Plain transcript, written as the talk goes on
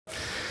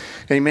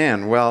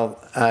Amen. Well,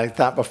 I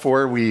thought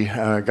before we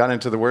got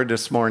into the Word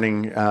this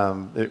morning,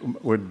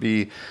 it would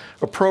be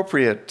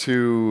appropriate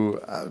to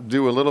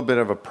do a little bit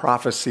of a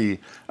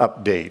prophecy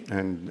update.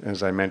 And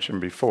as I mentioned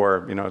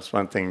before, it's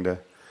one thing to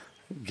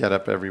get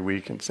up every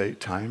week and say,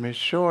 time is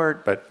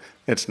short, but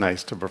it's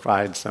nice to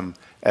provide some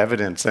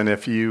evidence. And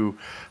if you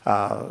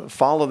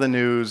follow the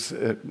news,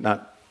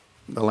 not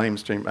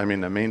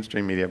the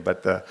mainstream media,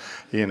 but the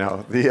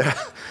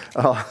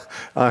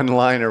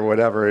online or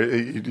whatever,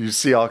 you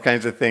see all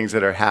kinds of things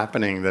that are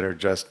happening that are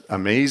just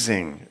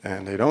amazing,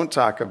 and they don't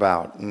talk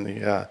about in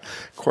the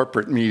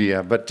corporate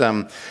media. But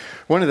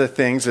one of the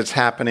things that's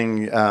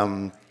happening.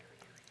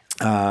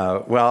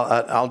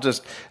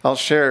 I'll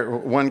share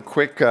one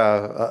quick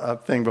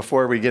thing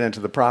before we get into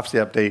the prophecy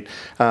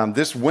update.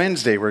 This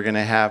Wednesday, we're going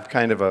to have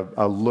kind of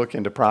a look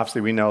into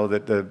prophecy. We know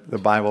that the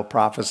Bible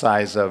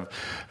prophesies of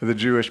the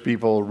Jewish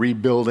people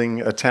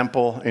rebuilding a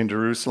temple in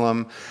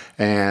Jerusalem,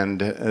 and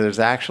there's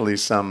actually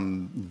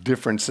some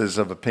differences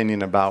of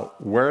opinion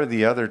about where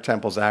the other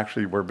temples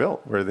actually were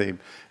built. Were they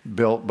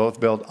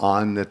both built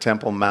on the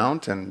Temple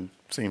Mount? And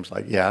seems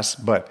like yes,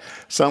 but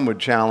some would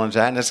challenge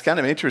that, and it's kind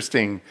of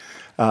interesting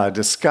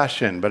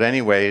discussion. But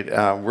anyway,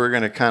 we're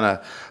going to kind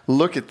of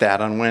look at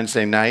that on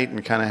Wednesday night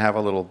and kind of have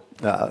a little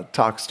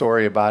talk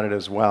story about it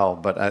as well.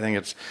 But I think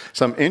it's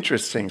some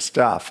interesting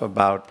stuff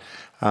about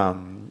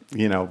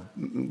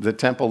the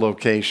temple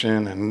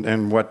location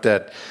and what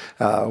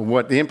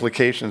the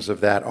implications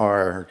of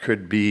that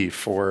could be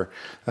for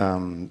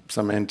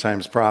some end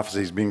times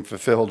prophecies being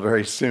fulfilled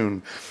very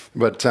soon.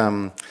 But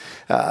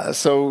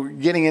so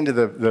getting into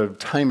the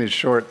time is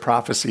short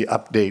prophecy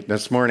update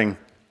this morning.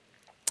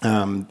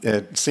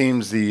 It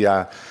seems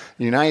the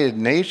United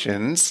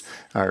Nations,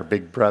 our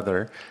big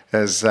brother,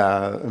 has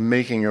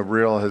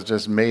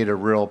just made a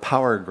real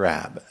power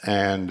grab.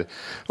 And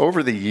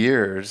over the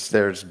years,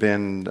 there's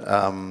been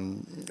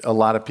a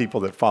lot of people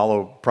that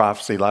follow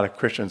prophecy, a lot of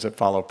Christians that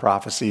follow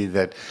prophecy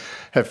that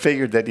have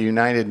figured that the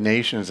United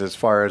Nations, as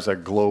far as a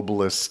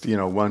globalist,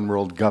 one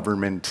world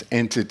government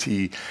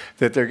entity,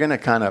 that they're going to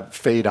kind of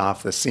fade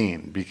off the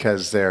scene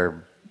because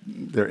they're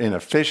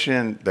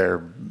inefficient,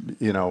 they're,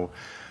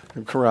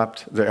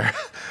 corrupt there,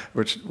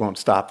 which won't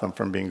stop them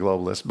from being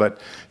globalists, but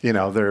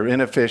they're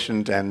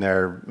inefficient and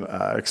they're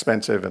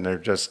expensive and they're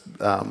just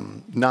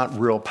not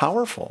real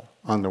powerful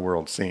on the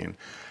world scene.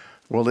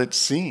 Well, it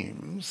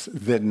seems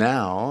that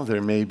now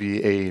there may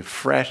be a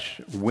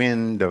fresh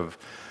wind of,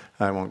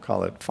 I won't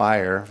call it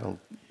fire,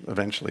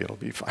 eventually it'll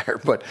be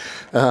fire, but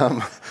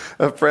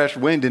a fresh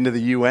wind into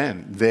the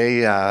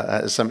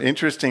UN. Some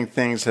interesting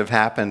things have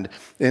happened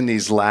in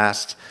these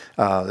last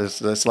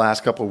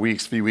couple of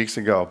weeks, few weeks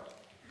ago.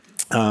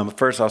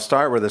 First, I'll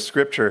start with a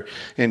scripture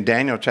in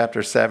Daniel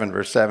chapter 7,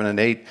 verse 7 and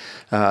 8.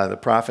 The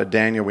prophet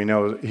Daniel, we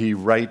know he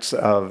writes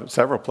of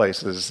several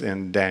places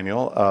in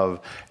Daniel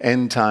of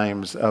end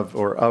times of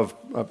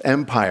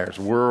empires,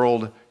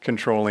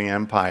 world-controlling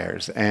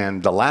empires.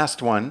 And the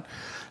last one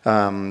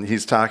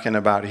he's talking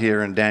about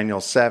here in Daniel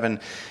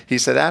 7. He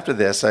said, after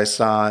this, I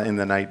saw in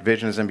the night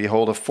visions, and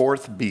behold, a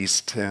fourth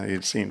beast.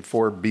 You'd seen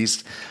four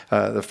beasts.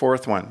 The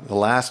fourth one, the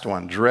last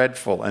one,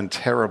 dreadful and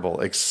terrible,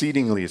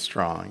 exceedingly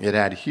strong. It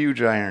had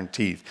huge iron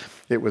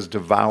teeth. It was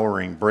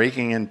devouring,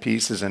 breaking in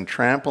pieces, and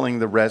trampling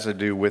the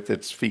residue with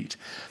its feet.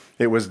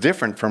 It was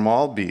different from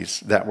all beasts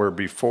that were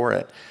before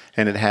it,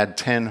 and it had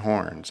 10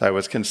 horns. I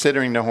was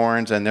considering the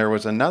horns, and there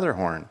was another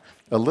horn,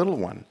 a little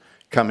one,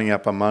 coming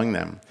up among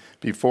them,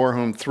 before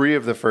whom 3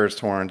 of the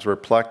first horns were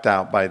plucked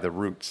out by the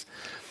roots.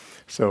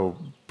 So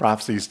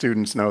prophecy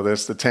students know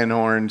this, the 10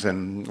 horns,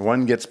 and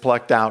one gets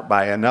plucked out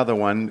by another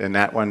one, and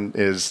that one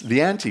is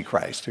the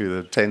Antichrist,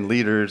 who the 10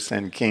 leaders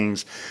and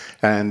kings,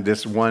 and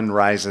this one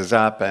rises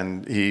up,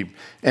 and he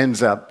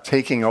ends up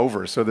taking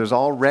over. So there's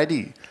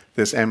already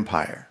this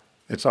empire.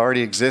 It's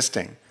already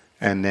existing.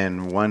 And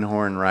then one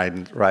horn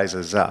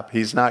rises up.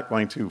 He's not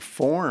going to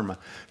form,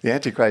 the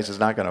Antichrist is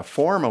not going to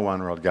form a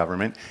one-world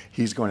government.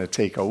 He's going to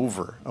take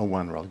over a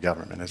one-world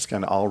government. It's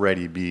going to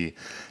already be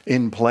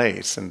in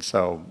place. And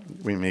so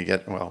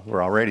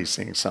we're already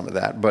seeing some of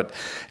that. But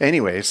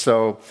anyway,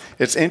 so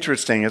it's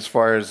interesting as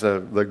far as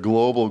the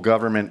global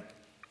government.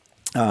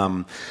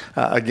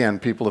 Again,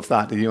 people have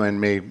thought the UN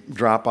may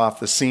drop off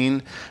the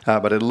scene,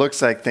 but it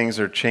looks like things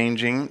are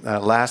changing.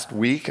 Last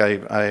week,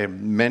 I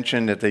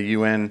mentioned at the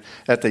UN,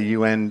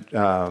 Joseph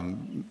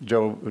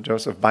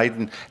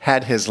Biden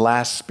had his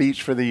last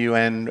speech for the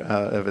UN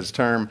of his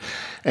term,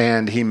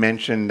 and he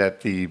mentioned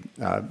that the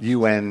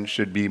UN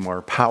should be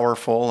more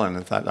powerful, and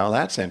I thought, oh,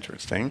 that's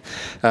interesting.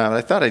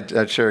 I thought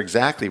I'd share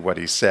exactly what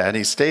he said.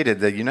 He stated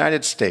the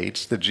United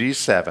States, the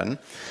G7,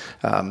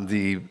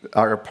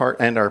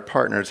 our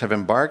partners have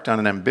embarked on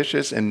an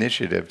ambitious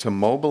initiative to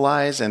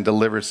mobilize and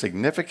deliver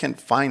significant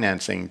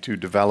financing to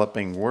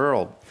developing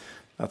world.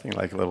 Nothing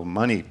like a little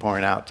money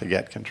pouring out to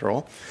get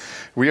control.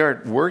 We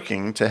are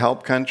working to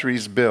help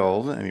countries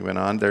build, and he went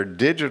on, their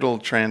digital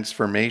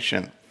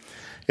transformation.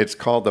 It's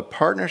called the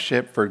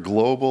Partnership for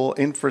Global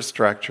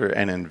Infrastructure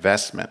and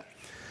Investment.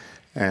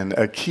 And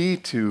a key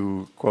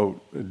to,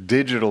 quote,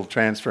 digital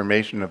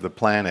transformation of the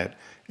planet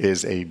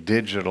is a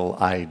digital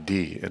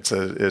ID. It's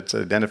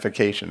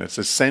identification. It's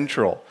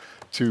essential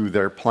to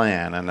their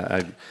plan. And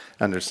I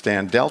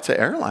understand Delta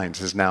Airlines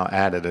has now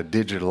added a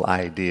digital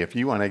ID. If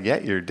you want to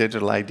get your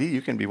digital ID,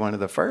 you can be one of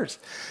the first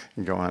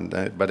and go on.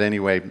 But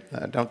anyway,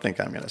 I don't think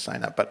I'm going to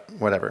sign up, but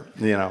whatever.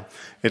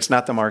 It's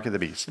not the mark of the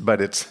beast,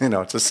 but it's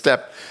a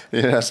step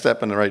in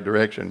the right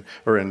direction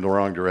or in the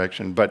wrong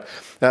direction. But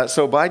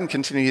so Biden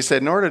continued, he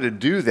said, in order to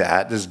do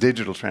that, this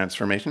digital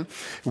transformation,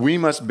 we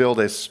must build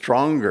a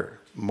stronger,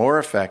 more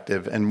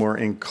effective, and more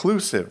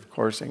inclusive, of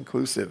course,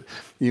 inclusive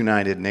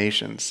United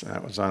Nations.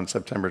 That was on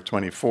September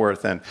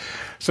 24th. And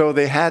so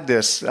they had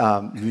these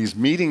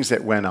meetings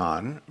that went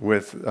on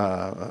with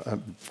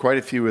quite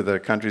a few of the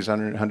countries,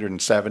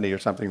 170 or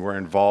something, were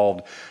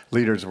involved.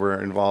 Leaders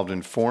were involved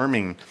in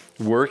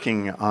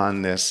working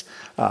on this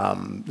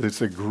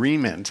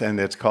agreement, and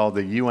it's called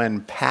the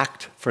UN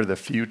Pact for the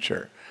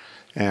Future.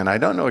 And I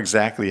don't know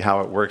exactly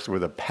how it works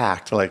with a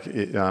pact.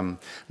 My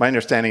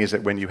understanding is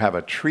that when you have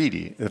a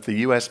treaty, if the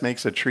U.S.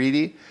 makes a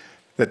treaty,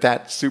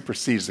 that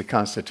supersedes the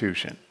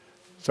Constitution.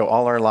 So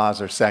all our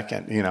laws are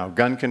second.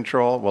 Gun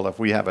control, well, if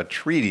we have a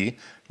treaty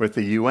with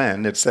the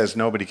UN that says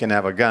nobody can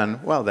have a gun,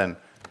 well, then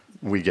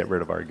we get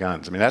rid of our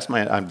guns. I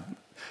mean,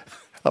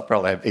 I'll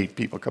probably have 8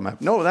 people come up.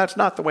 No, that's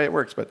not the way it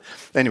works. But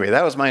anyway,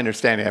 that was my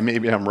understanding.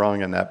 Maybe I'm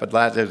wrong on that.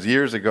 But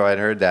years ago, I'd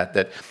heard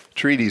that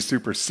treaties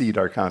supersede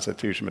our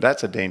Constitution. But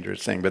that's a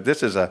dangerous thing. But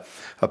this is a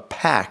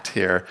pact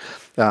here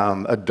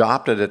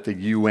adopted at the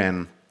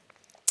UN.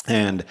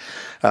 And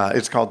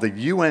it's called the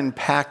UN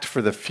Pact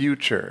for the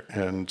Future.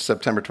 And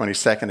September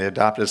 22nd, they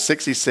adopted a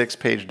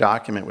 66-page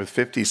document with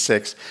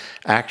 56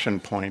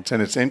 action points.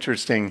 And it's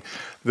interesting,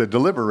 the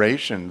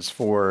deliberations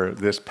for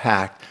this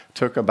pact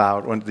took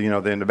about,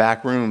 in the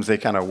back rooms, they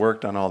kind of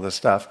worked on all this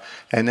stuff.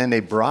 And then they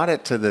brought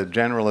it to the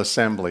General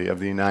Assembly of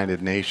the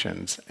United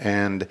Nations.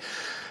 And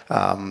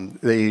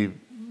they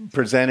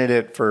presented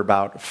it for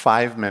about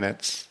 5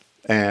 minutes.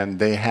 And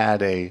they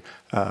had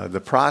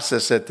the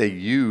process that they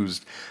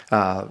used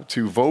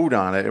to vote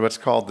on it, what's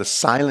called the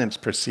silence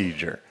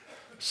procedure.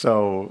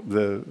 So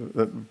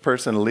the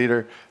person, the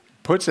leader,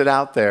 puts it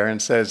out there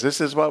and says,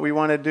 this is what we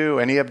want to do.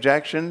 Any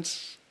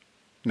objections?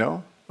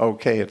 No?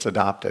 Okay, it's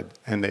adopted.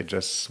 And it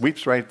just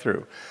sweeps right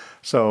through.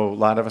 So a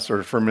lot of us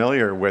are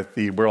familiar with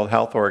the World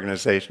Health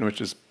Organization,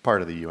 which is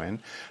part of the UN.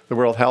 The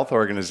World Health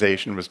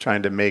Organization was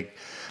trying to make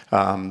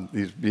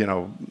these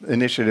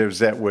initiatives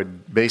that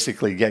would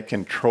basically get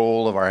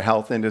control of our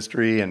health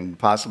industry and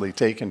possibly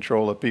take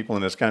control of people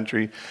in this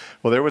country.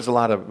 Well, there was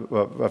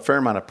a fair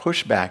amount of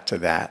pushback to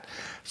that.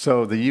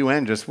 So the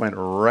UN just went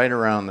right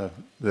around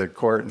the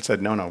court and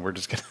said, no, we're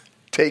just going to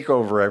take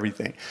over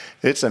everything.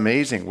 It's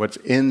amazing what's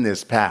in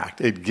this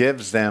pact. It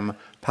gives them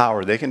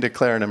power. They can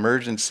declare an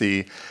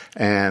emergency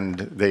and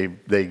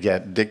they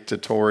get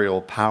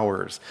dictatorial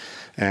powers.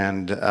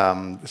 And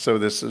so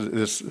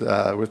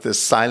with this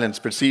silence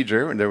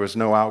procedure, there was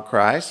no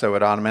outcry, so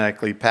it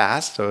automatically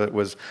passed, so it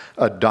was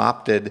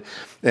adopted.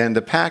 And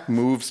the pact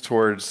moves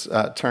towards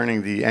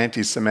turning the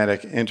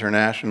Anti-Semitic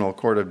International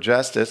Court of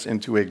Justice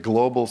into a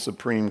global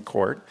Supreme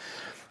Court.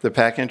 The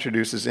pact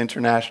introduces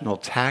international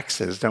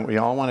taxes. Don't we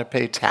all want to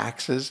pay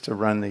taxes to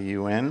run the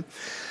UN?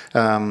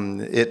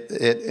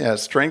 It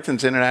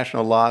strengthens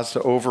international laws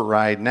to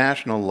override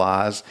national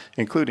laws,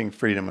 including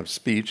freedom of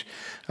speech.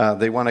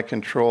 They want to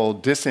control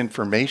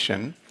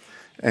disinformation,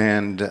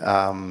 and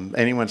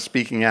anyone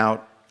speaking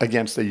out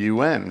against the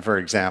UN, for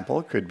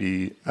example, could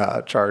be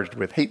charged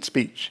with hate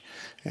speech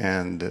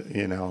and,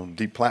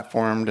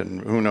 deplatformed,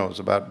 and who knows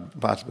about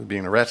possibly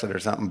being arrested or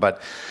something.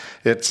 But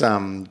it's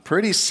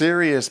pretty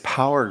serious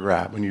power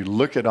grab when you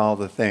look at all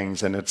the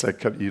things, and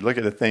you look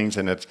at the things,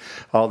 and it's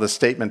all the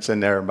statements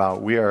in there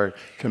about we are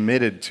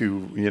committed to,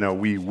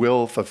 we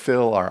will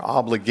fulfill our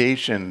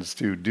obligations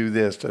to do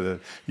this, to the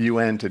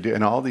UN to do,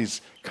 and all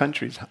these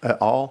countries,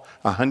 all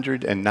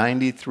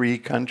 193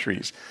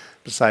 countries,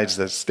 besides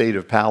the state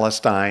of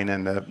Palestine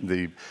and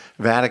the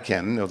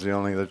Vatican. Those are the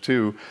only other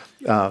two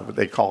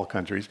they call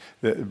countries,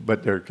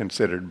 but they're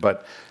considered.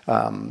 But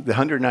the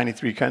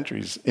 193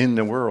 countries in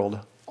the world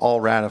all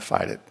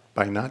ratified it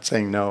by not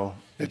saying no.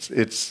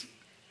 It's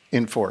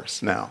in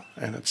force now,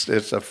 and it's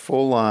a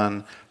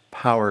full-on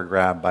power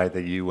grab by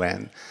the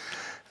UN,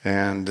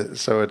 and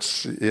so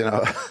it's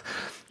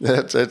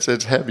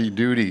it's heavy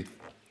duty.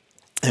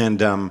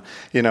 And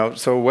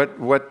so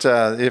what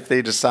if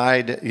they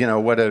decide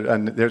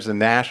there's a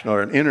national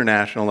or an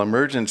international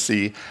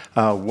emergency?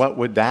 What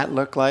would that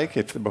look like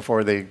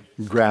before they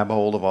grab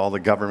hold of all the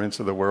governments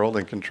of the world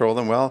and control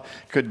them? Well,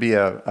 it could be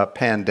a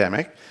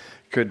pandemic,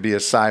 could be a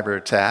cyber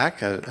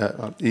attack,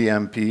 a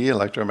EMP,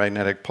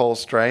 electromagnetic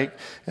pulse strike,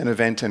 an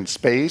event in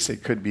space.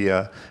 It could be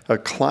a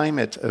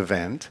climate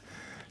event.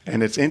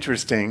 And it's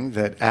interesting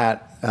that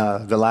at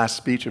the last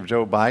speech of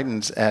Joe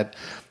Biden's at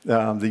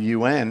the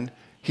UN,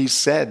 he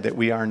said that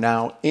we are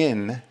now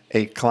in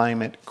a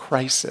climate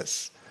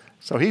crisis.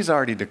 So he's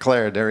already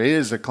declared there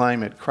is a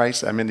climate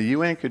crisis. I mean, the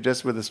UN could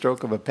just, with a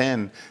stroke of a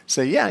pen,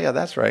 say, yeah,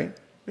 that's right.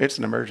 It's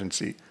an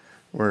emergency.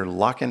 We're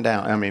locking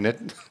down. I mean,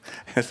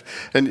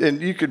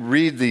 and you could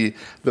read the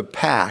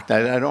pact.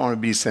 I don't want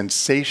to be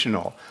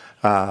sensational,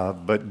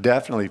 but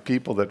definitely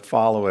people that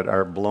follow it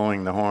are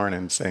blowing the horn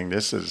and saying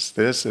this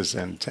is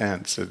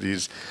intense. So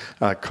these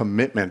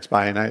commitments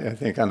by, and I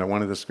think on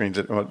one of the screens.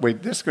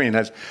 This screen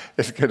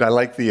is good. I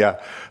like the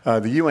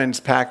UN's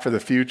Pact for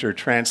the Future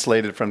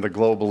translated from the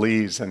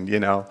Globalese, and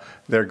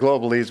their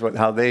Globalese,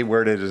 how they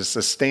word it is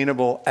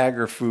sustainable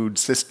agri-food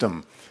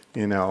system.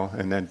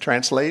 And then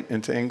translate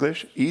into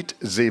English, eat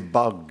the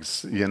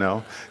bugs,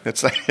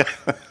 It's like,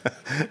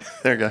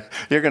 you're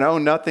going to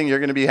own nothing, you're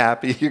going to be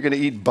happy, you're going to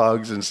eat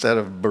bugs instead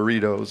of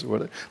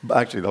burritos.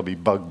 Actually, they'll be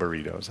bug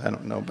burritos, I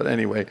don't know. But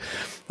anyway,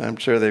 I'm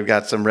sure they've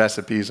got some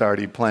recipes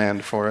already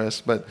planned for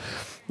us. But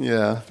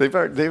yeah, they've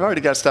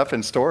already got stuff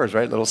in stores,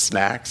 right? Little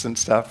snacks and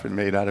stuff and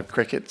made out of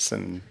crickets.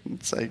 And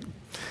it's like,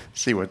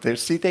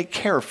 they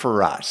care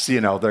for us.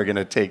 They're going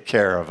to take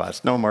care of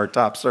us. No more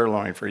top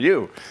sirloin for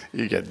you.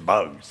 You get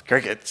bugs,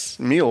 crickets,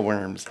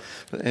 mealworms.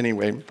 But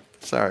anyway,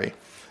 sorry.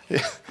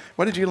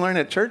 What did you learn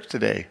at church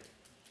today?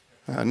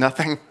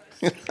 Nothing?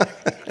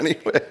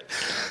 Anyway,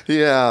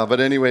 yeah, but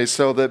anyway,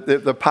 so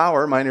the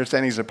power, my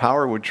understanding is the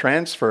power would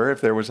transfer,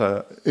 if there was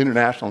an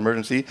international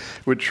emergency,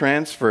 would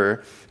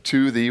transfer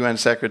to the UN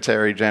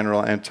Secretary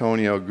General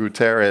Antonio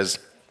Guterres,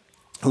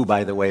 who,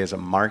 by the way, is a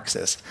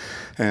Marxist.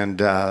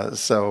 And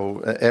so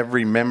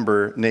every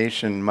member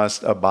nation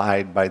must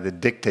abide by the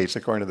dictates.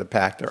 According to the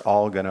pact, they're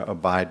all going to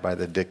abide by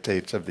the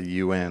dictates of the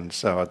UN.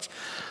 So it's,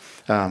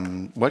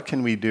 what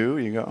can we do?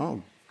 You go,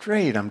 oh,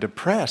 great, I'm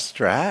depressed,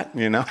 Strat,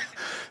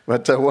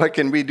 But what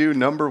can we do?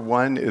 Number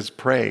one is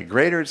pray.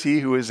 Greater is he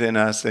who is in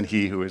us than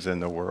he who is in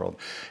the world.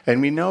 And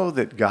we know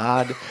that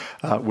God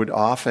would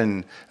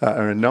often,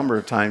 or a number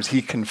of times,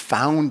 he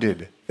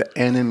confounded the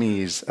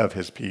enemies of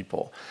his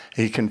people.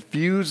 He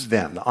confused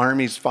them. The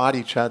armies fought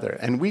each other.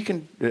 And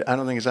I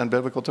don't think it's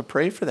unbiblical to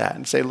pray for that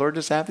and say, Lord,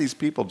 just have these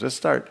people just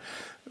start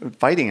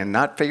fighting and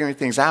not figuring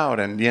things out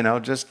and,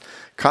 just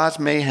cause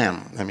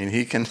mayhem. I mean,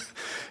 he can,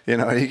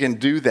 he can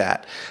do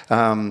that.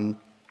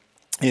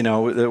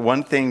 The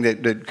one thing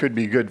that could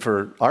be good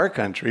for our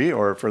country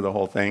or for the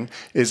whole thing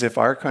is if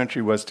our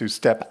country was to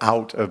step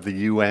out of the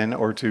UN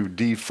or to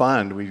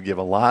defund. We'd give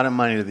a lot of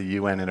money to the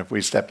UN, and if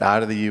we stepped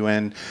out of the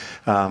UN,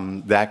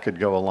 that could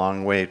go a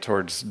long way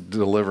towards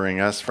delivering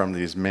us from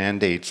these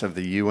mandates of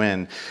the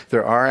UN.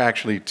 There are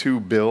actually two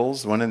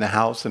bills, one in the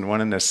House and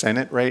one in the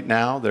Senate right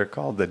now. They're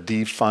called the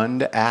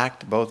Defund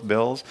Act, both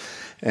bills.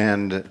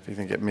 And if you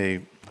think it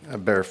may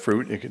bear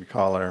fruit, you could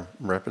call our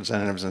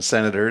representatives and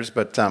senators,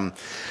 but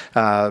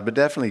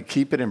definitely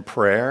keep it in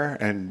prayer.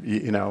 And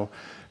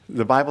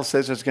the Bible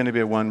says there's going to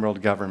be a one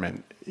world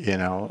government.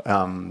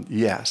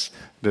 Yes.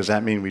 Does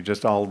that mean we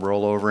just all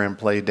roll over and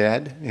play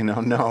dead?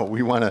 No.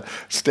 We want to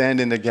stand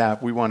in the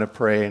gap. We want to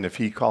pray, and if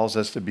he calls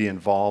us to be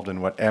involved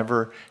in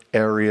whatever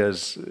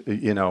areas,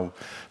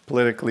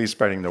 politically,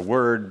 spreading the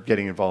word,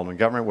 getting involved in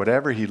government,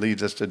 whatever he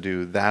leads us to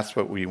do, that's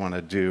what we want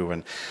to do.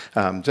 And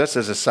just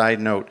as a side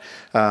note,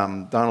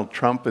 Donald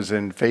Trump is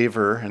in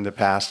favor in the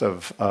past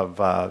of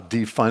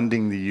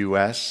defunding the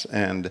U.S.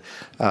 and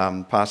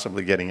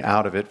possibly getting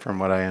out of it, from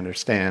what I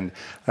understand.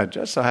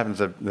 Just so happens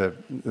that the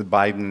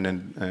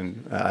Biden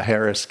and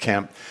Harris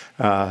camp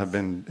have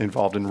been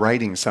involved in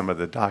writing some of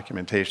the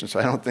documentation, so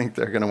I don't think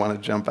they're going to want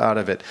to jump out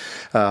of it.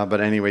 But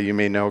anyway, you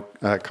may know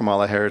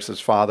Kamala Harris's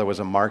father was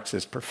a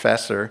Marxist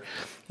professor,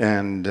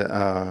 and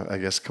I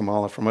guess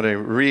Kamala, from what I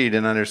read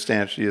and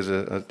understand, she is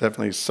a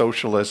definitely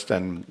socialist,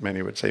 and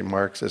many would say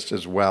Marxist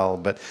as well.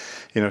 But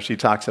she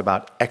talks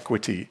about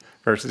equity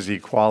versus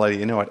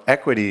equality. What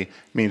equity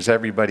means?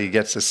 Everybody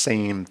gets the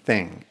same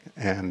thing.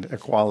 And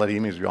equality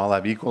means we all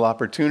have equal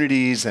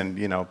opportunities, and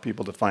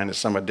people define it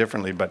somewhat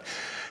differently. But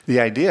the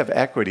idea of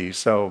equity,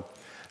 so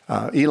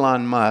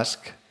Elon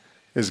Musk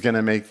is going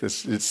to make the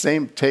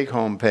same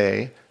take-home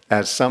pay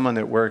as someone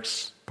that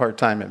works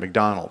part-time at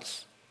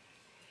McDonald's,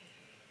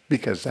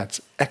 because that's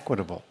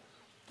equitable.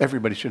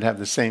 Everybody should have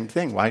the same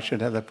thing. Why should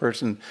the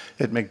person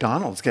at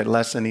McDonald's get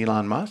less than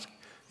Elon Musk?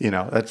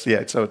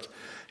 So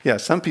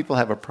it's, some people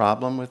have a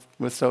problem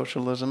with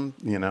socialism,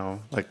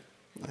 like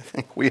I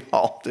think we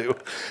all do.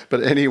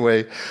 But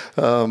anyway,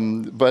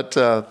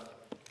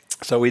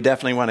 so we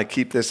definitely want to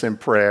keep this in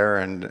prayer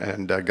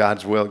and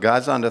God's will.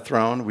 God's on the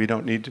throne. We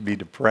don't need to be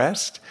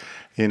depressed.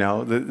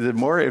 The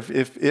more,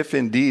 if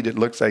indeed it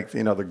looks like,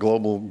 the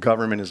global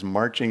government is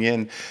marching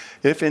in,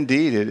 if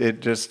indeed it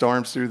just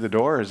storms through the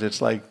doors,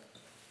 it's like,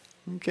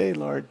 okay,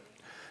 Lord,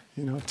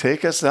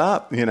 take us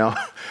up,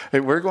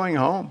 we're going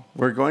home.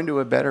 We're going to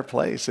a better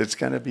place. It's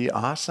going to be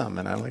awesome.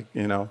 And I like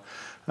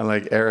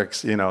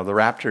Eric's, the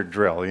rapture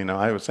drill.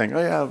 I was saying, oh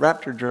yeah,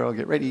 rapture drill,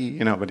 get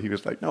ready, but he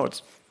was like, no,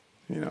 it's,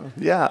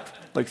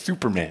 like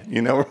Superman,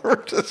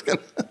 we're just going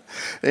to,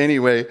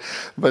 anyway.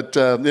 But,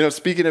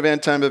 speaking of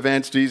end time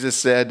events, Jesus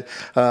said,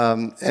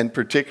 and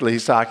particularly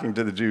he's talking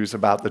to the Jews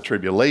about the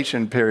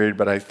tribulation period,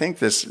 but I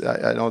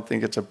don't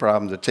think it's a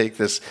problem to take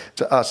this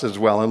to us as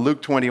well. In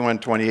Luke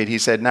 21:28, he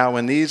said, now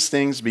when these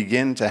things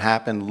begin to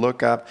happen,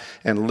 look up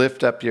and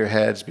lift up your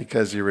heads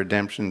because your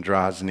redemption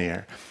draws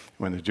near.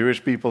 When the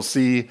Jewish people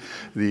see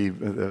the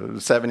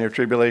 7-year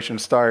tribulation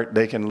start,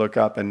 they can look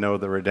up and know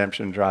the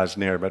redemption draws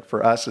near. But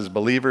for us as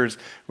believers,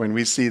 when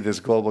we see this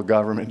global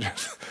government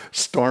just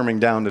storming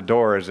down the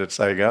doors, it's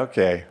like,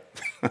 okay,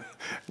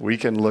 we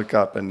can look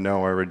up and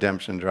know our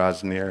redemption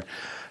draws near.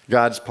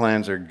 God's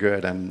plans are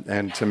good,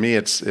 and to me,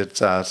 it's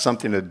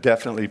something to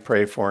definitely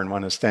pray for and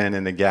want to stand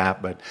in the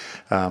gap. But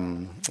I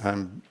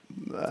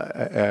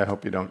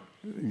hope you don't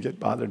get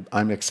bothered.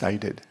 I'm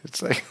excited.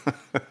 It's like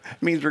it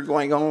means we're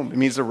going home. It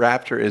means the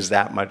rapture is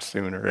that much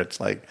sooner. It's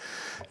like,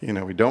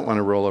 we don't want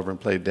to roll over and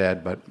play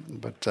dead, but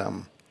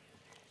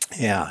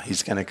yeah,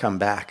 he's going to come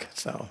back.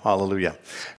 So hallelujah.